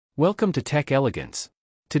Welcome to Tech Elegance.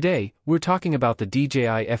 Today, we're talking about the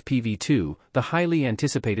DJI FPV-2, the highly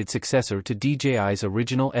anticipated successor to DJI's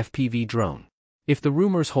original FPV drone. If the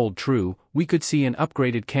rumors hold true, we could see an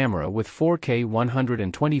upgraded camera with 4K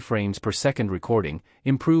 120 frames per second recording,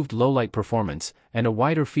 improved low-light performance, and a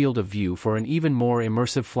wider field of view for an even more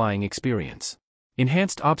immersive flying experience.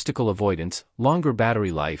 Enhanced obstacle avoidance, longer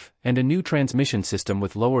battery life, and a new transmission system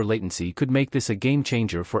with lower latency could make this a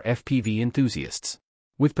game-changer for FPV enthusiasts.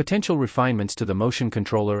 With potential refinements to the motion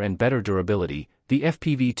controller and better durability, the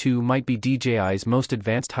FPV-2 might be DJI's most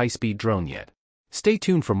advanced high-speed drone yet. Stay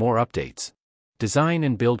tuned for more updates. Design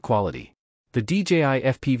and build quality. The DJI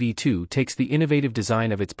FPV-2 takes the innovative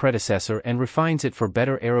design of its predecessor and refines it for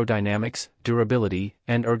better aerodynamics, durability,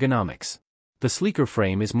 and ergonomics. The sleeker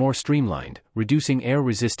frame is more streamlined, reducing air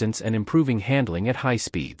resistance and improving handling at high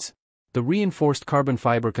speeds. The reinforced carbon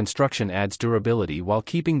fiber construction adds durability while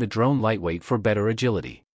keeping the drone lightweight for better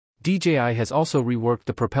agility. DJI has also reworked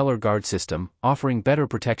the propeller guard system, offering better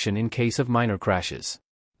protection in case of minor crashes.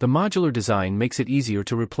 The modular design makes it easier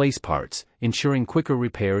to replace parts, ensuring quicker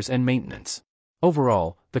repairs and maintenance.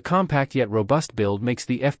 Overall, the compact yet robust build makes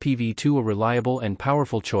the FPV-2 a reliable and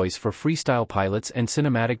powerful choice for freestyle pilots and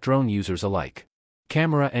cinematic drone users alike.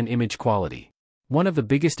 Camera and image quality. One of the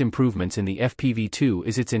biggest improvements in the FPV-2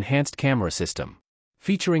 is its enhanced camera system.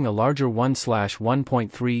 Featuring a larger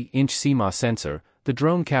 1/1.3-inch CMOS sensor, the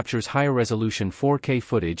drone captures higher-resolution 4K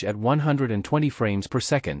footage at 120 frames per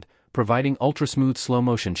second, providing ultra-smooth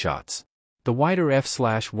slow-motion shots. The wider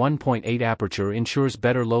f/1.8 aperture ensures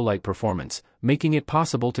better low-light performance, making it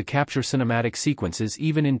possible to capture cinematic sequences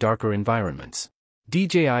even in darker environments.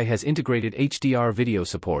 DJI has integrated HDR video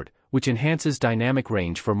support, which enhances dynamic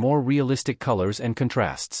range for more realistic colors and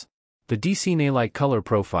contrasts. The DC-Light color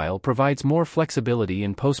profile provides more flexibility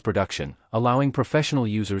in post-production, allowing professional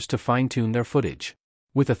users to fine-tune their footage.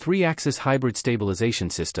 With a 3-axis hybrid stabilization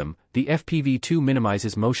system, the FPV-2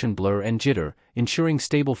 minimizes motion blur and jitter, ensuring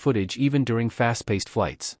stable footage even during fast-paced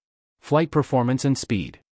flights. Flight performance and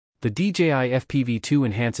speed. The DJI FPV-2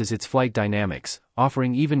 enhances its flight dynamics,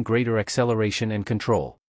 offering even greater acceleration and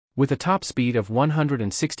control. With a top speed of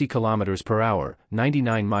 160 km per hour,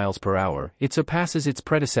 99 miles per hour, it surpasses its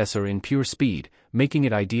predecessor in pure speed, making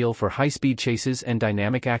it ideal for high-speed chases and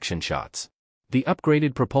dynamic action shots. The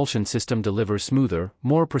upgraded propulsion system delivers smoother,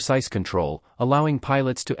 more precise control, allowing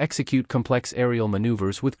pilots to execute complex aerial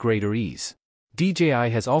maneuvers with greater ease. DJI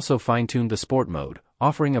has also fine-tuned the sport mode,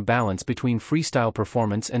 offering a balance between freestyle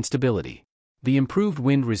performance and stability. The improved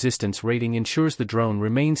wind resistance rating ensures the drone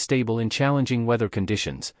remains stable in challenging weather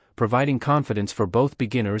conditions, providing confidence for both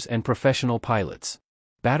beginners and professional pilots.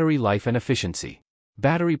 Battery life and efficiency.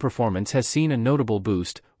 Battery performance has seen a notable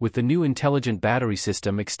boost, with the new intelligent battery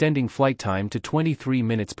system extending flight time to 23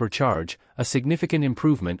 minutes per charge, a significant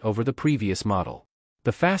improvement over the previous model.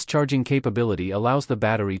 The fast charging capability allows the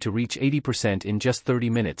battery to reach 80% in just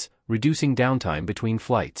 30 minutes, reducing downtime between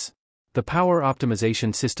flights. The power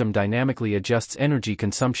optimization system dynamically adjusts energy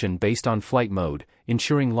consumption based on flight mode,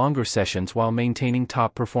 ensuring longer sessions while maintaining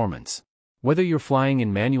top performance. Whether you're flying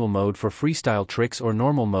in manual mode for freestyle tricks or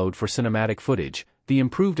normal mode for cinematic footage, the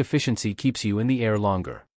improved efficiency keeps you in the air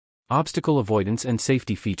longer. Obstacle avoidance and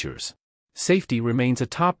safety features. Safety remains a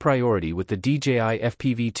top priority with the DJI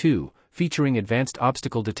FPV-2, featuring advanced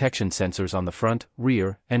obstacle detection sensors on the front,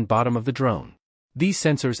 rear, and bottom of the drone. These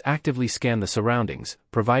sensors actively scan the surroundings,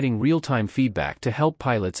 providing real-time feedback to help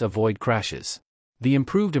pilots avoid crashes. The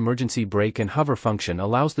improved emergency brake and hover function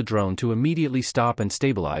allows the drone to immediately stop and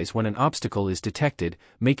stabilize when an obstacle is detected,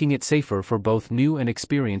 making it safer for both new and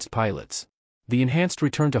experienced pilots. The enhanced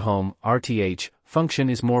return to home (RTH) function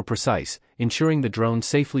is more precise, ensuring the drone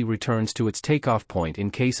safely returns to its takeoff point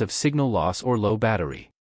in case of signal loss or low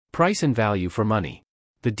battery. Price and value for money.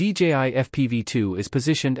 The DJI FPV-2 is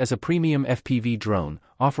positioned as a premium FPV drone,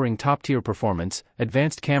 offering top-tier performance,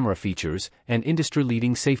 advanced camera features, and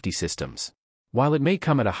industry-leading safety systems. While it may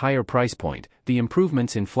come at a higher price point, the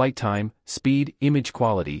improvements in flight time, speed, image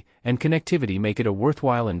quality, and connectivity make it a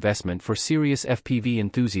worthwhile investment for serious FPV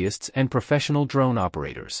enthusiasts and professional drone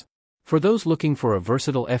operators. For those looking for a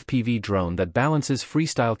versatile FPV drone that balances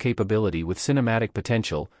freestyle capability with cinematic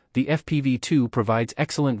potential, the FPV-2 provides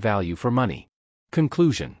excellent value for money.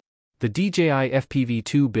 Conclusion. The DJI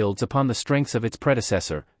FPV-2 builds upon the strengths of its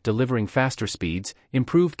predecessor, delivering faster speeds,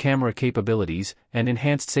 improved camera capabilities, and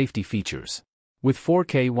enhanced safety features. With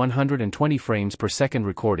 4K 120 frames per second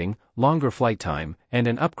recording, longer flight time, and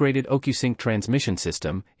an upgraded OcuSync transmission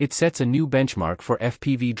system, it sets a new benchmark for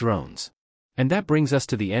FPV drones. And that brings us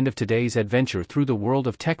to the end of today's adventure through the world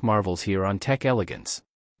of tech marvels here on Tech Elegance.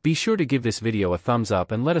 Be sure to give this video a thumbs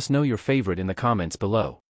up and let us know your favorite in the comments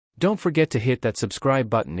below. Don't forget to hit that subscribe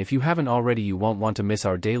button if you haven't already. You won't want to miss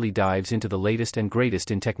our daily dives into the latest and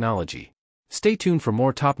greatest in technology. Stay tuned for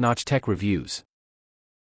more top-notch tech reviews.